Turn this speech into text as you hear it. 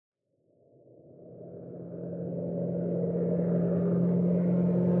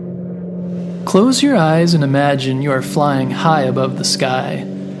Close your eyes and imagine you are flying high above the sky.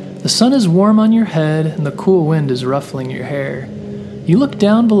 The sun is warm on your head and the cool wind is ruffling your hair. You look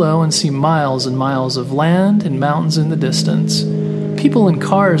down below and see miles and miles of land and mountains in the distance. People in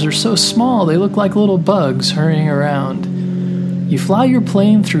cars are so small they look like little bugs hurrying around. You fly your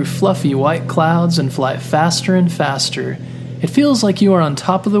plane through fluffy white clouds and fly faster and faster. It feels like you are on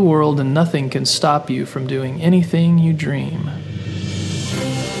top of the world and nothing can stop you from doing anything you dream.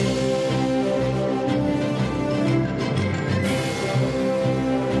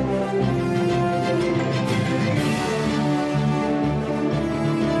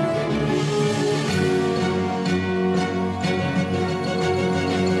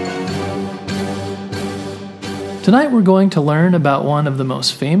 Tonight we're going to learn about one of the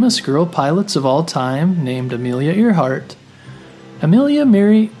most famous girl pilots of all time, named Amelia Earhart. Amelia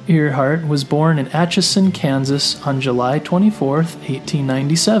Mary Earhart was born in Atchison, Kansas on July 24,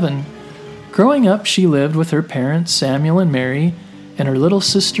 1897. Growing up, she lived with her parents, Samuel and Mary, and her little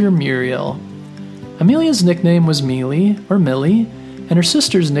sister, Muriel. Amelia's nickname was Mealy, or Millie, and her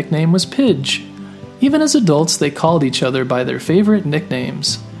sister's nickname was Pidge. Even as adults, they called each other by their favorite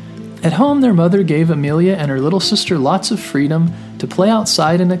nicknames. At home, their mother gave Amelia and her little sister lots of freedom to play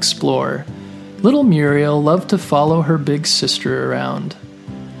outside and explore. Little Muriel loved to follow her big sister around.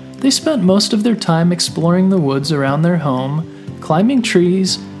 They spent most of their time exploring the woods around their home, climbing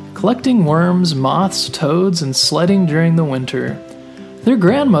trees, collecting worms, moths, toads, and sledding during the winter. Their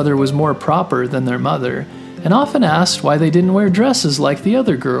grandmother was more proper than their mother, and often asked why they didn't wear dresses like the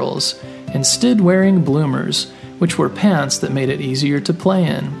other girls, instead wearing bloomers, which were pants that made it easier to play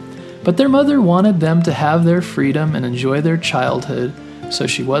in. But their mother wanted them to have their freedom and enjoy their childhood, so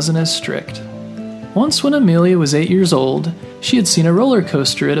she wasn't as strict. Once when Amelia was 8 years old, she had seen a roller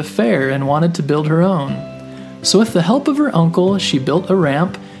coaster at a fair and wanted to build her own. So with the help of her uncle, she built a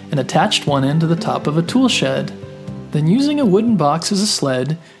ramp and attached one end to the top of a tool shed. Then using a wooden box as a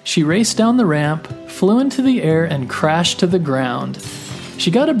sled, she raced down the ramp, flew into the air, and crashed to the ground. She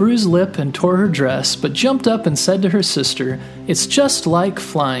got a bruised lip and tore her dress, but jumped up and said to her sister, "It's just like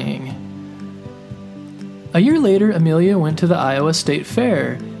flying." A year later, Amelia went to the Iowa State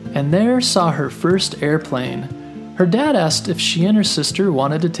Fair, and there saw her first airplane. Her dad asked if she and her sister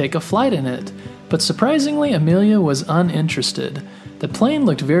wanted to take a flight in it, but surprisingly, Amelia was uninterested. The plane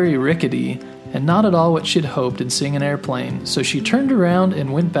looked very rickety, and not at all what she'd hoped in seeing an airplane, so she turned around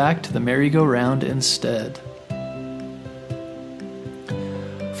and went back to the merry-go-round instead.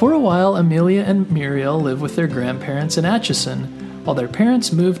 For a while, Amelia and Muriel lived with their grandparents in Atchison, while their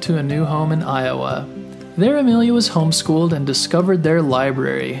parents moved to a new home in Iowa. There, Amelia was homeschooled and discovered their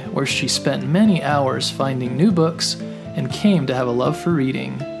library, where she spent many hours finding new books and came to have a love for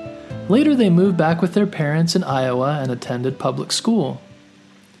reading. Later, they moved back with their parents in Iowa and attended public school.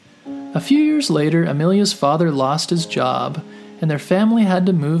 A few years later, Amelia's father lost his job, and their family had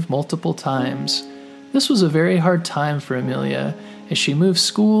to move multiple times. This was a very hard time for Amelia, as she moved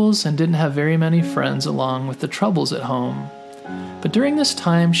schools and didn't have very many friends along with the troubles at home. But during this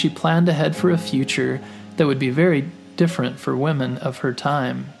time, she planned ahead for a future that would be very different for women of her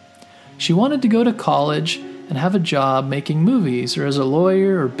time. She wanted to go to college and have a job making movies, or as a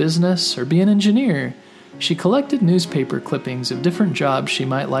lawyer or business, or be an engineer. She collected newspaper clippings of different jobs she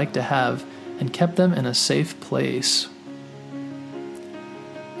might like to have and kept them in a safe place.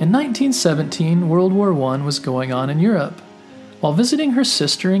 In 1917, World War I was going on in Europe. While visiting her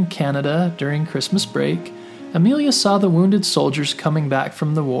sister in Canada during Christmas break, Amelia saw the wounded soldiers coming back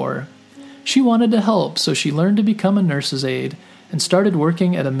from the war. She wanted to help, so she learned to become a nurse's aide and started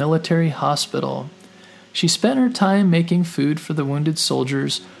working at a military hospital. She spent her time making food for the wounded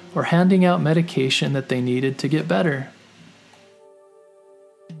soldiers or handing out medication that they needed to get better.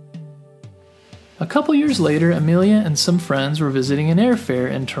 A couple years later, Amelia and some friends were visiting an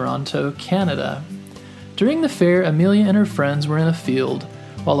airfair in Toronto, Canada. During the fair, Amelia and her friends were in a field,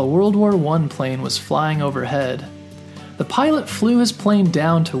 while a World War I plane was flying overhead. The pilot flew his plane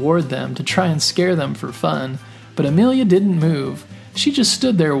down toward them to try and scare them for fun, but Amelia didn't move. She just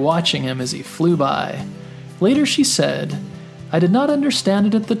stood there watching him as he flew by. Later she said, "I did not understand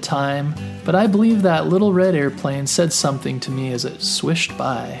it at the time, but I believe that little red airplane said something to me as it swished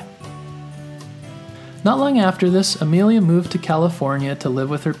by." Not long after this, Amelia moved to California to live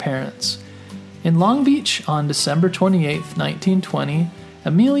with her parents. In Long Beach on December 28, 1920,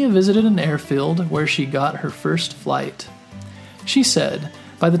 Amelia visited an airfield where she got her first flight. She said,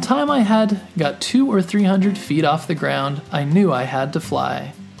 "By the time I had got 200 or 300 feet off the ground, I knew I had to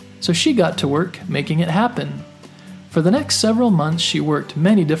fly." So she got to work making it happen. For the next several months, she worked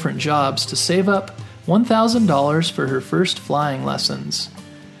many different jobs to save up $1,000 for her first flying lessons.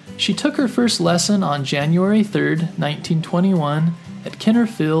 She took her first lesson on January 3, 1921, at Kenner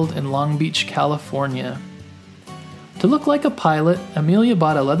Field in Long Beach, California. To look like a pilot, Amelia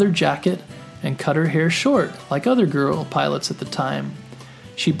bought a leather jacket and cut her hair short, like other girl pilots at the time.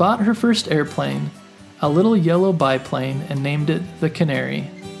 She bought her first airplane, a little yellow biplane, and named it the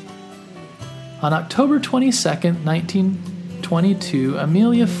Canary. On October 22, 1922,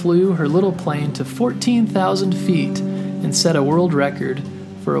 Amelia flew her little plane to 14,000 feet and set a world record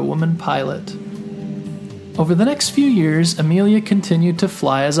for a woman pilot. Over the next few years, Amelia continued to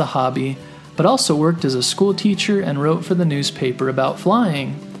fly as a hobby, but also worked as a school teacher and wrote for the newspaper about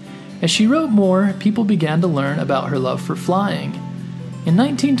flying. As she wrote more, people began to learn about her love for flying. In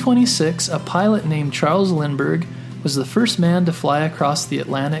 1926, a pilot named Charles Lindbergh was the first man to fly across the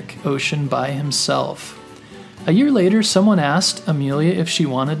Atlantic Ocean by himself. A year later, someone asked Amelia if she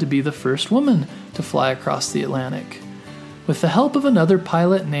wanted to be the first woman to fly across the Atlantic. With the help of another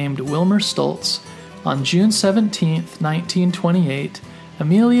pilot named Wilmer Stoltz, on June 17, 1928,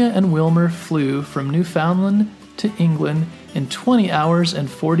 Amelia and Wilmer flew from Newfoundland to England in 20 hours and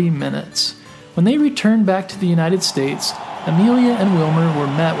 40 minutes. When they returned back to the United States, Amelia and Wilmer were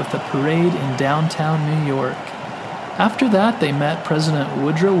met with a parade in downtown New York. After that, they met President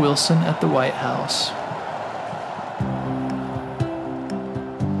Woodrow Wilson at the White House.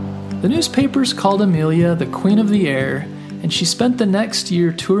 The newspapers called Amelia the Queen of the Air, and she spent the next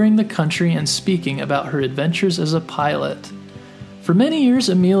year touring the country and speaking about her adventures as a pilot. For many years,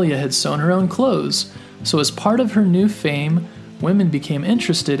 Amelia had sewn her own clothes, so as part of her new fame, women became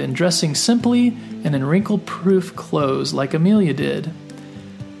interested in dressing simply and in wrinkle-proof clothes like Amelia did.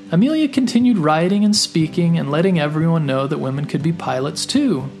 Amelia continued writing and speaking and letting everyone know that women could be pilots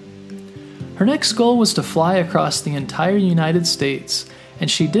too. Her next goal was to fly across the entire United States,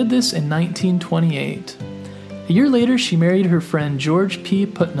 and she did this in 1928. A year later, she married her friend George P.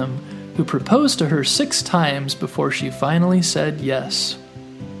 Putnam, who proposed to her 6 times before she finally said yes.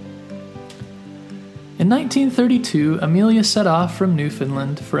 In 1932, Amelia set off from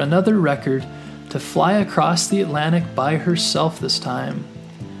Newfoundland for another record to fly across the Atlantic by herself this time.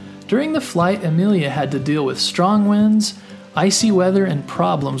 During the flight, Amelia had to deal with strong winds, icy weather, and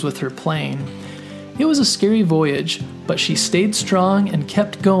problems with her plane. It was a scary voyage, but she stayed strong and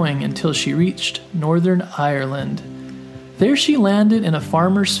kept going until she reached Northern Ireland. There she landed in a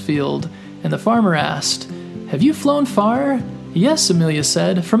farmer's field, and the farmer asked, "Have you flown far?" "Yes," Amelia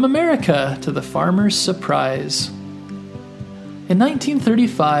said, "from America," to the farmer's surprise. In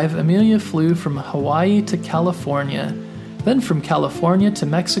 1935, Amelia flew from Hawaii to California, then from California to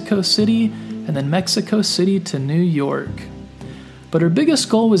Mexico City, and then Mexico City to New York. But her biggest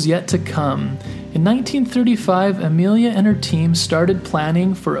goal was yet to come. In 1935, Amelia and her team started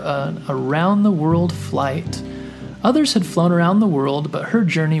planning for an around-the-world flight. Others had flown around the world, but her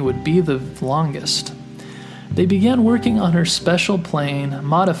journey would be the longest. They began working on her special plane,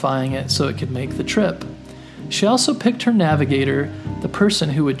 modifying it so it could make the trip. She also picked her navigator, the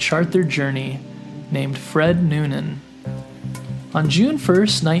person who would chart their journey, named Fred Noonan. On June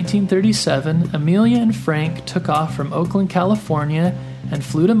 1, 1937, Amelia and Frank took off from Oakland, California, and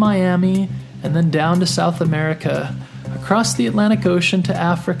flew to Miami, and then down to South America, across the Atlantic Ocean to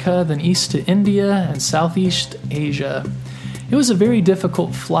Africa, then east to India and Southeast Asia. It was a very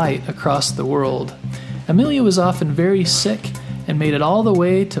difficult flight across the world. Amelia was often very sick and made it all the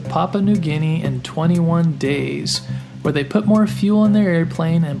way to Papua New Guinea in 21 days, where they put more fuel in their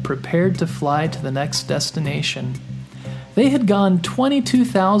airplane and prepared to fly to the next destination. They had gone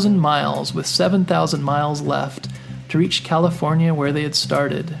 22,000 miles with 7,000 miles left to reach California where they had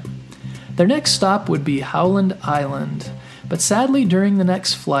started. Their next stop would be Howland Island, but sadly during the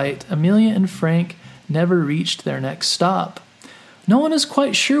next flight, Amelia and Frank never reached their next stop. No one is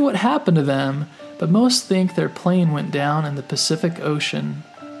quite sure what happened to them, but most think their plane went down in the Pacific Ocean.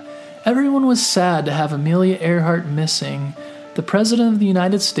 Everyone was sad to have Amelia Earhart missing. The President of the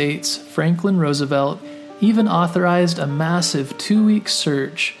United States, Franklin Roosevelt, even authorized a massive 2-week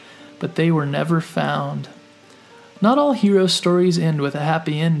search, but they were never found. Not all hero stories end with a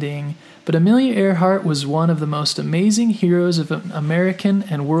happy ending, but Amelia Earhart was one of the most amazing heroes of American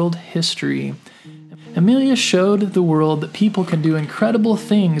and world history. Amelia showed the world that people can do incredible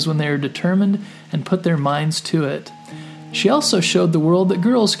things when they are determined and put their minds to it. She also showed the world that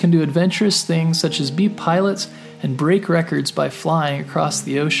girls can do adventurous things such as be pilots and break records by flying across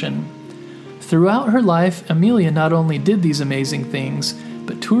the ocean. Throughout her life, Amelia not only did these amazing things,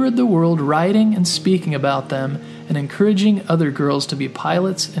 but toured the world writing and speaking about them and encouraging other girls to be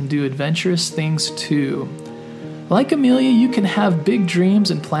pilots and do adventurous things too. Like Amelia, you can have big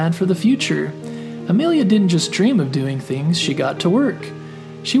dreams and plan for the future. Amelia didn't just dream of doing things, she got to work.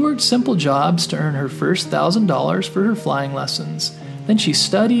 She worked simple jobs to earn her first $1,000 for her flying lessons. Then she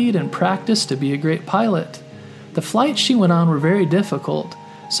studied and practiced to be a great pilot. The flights she went on were very difficult.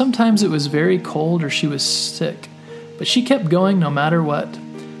 Sometimes it was very cold or she was sick, but she kept going no matter what.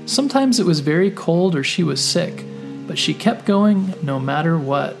 Sometimes it was very cold or she was sick, but she kept going no matter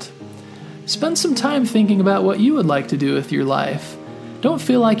what. Spend some time thinking about what you would like to do with your life. Don't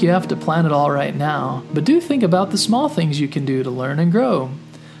feel like you have to plan it all right now, but do think about the small things you can do to learn and grow.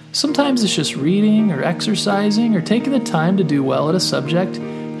 Sometimes it's just reading or exercising or taking the time to do well at a subject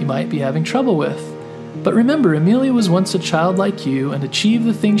you might be having trouble with. But remember, Amelia was once a child like you and achieved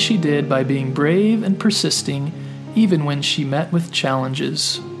the things she did by being brave and persisting even when she met with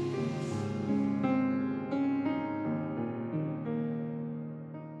challenges.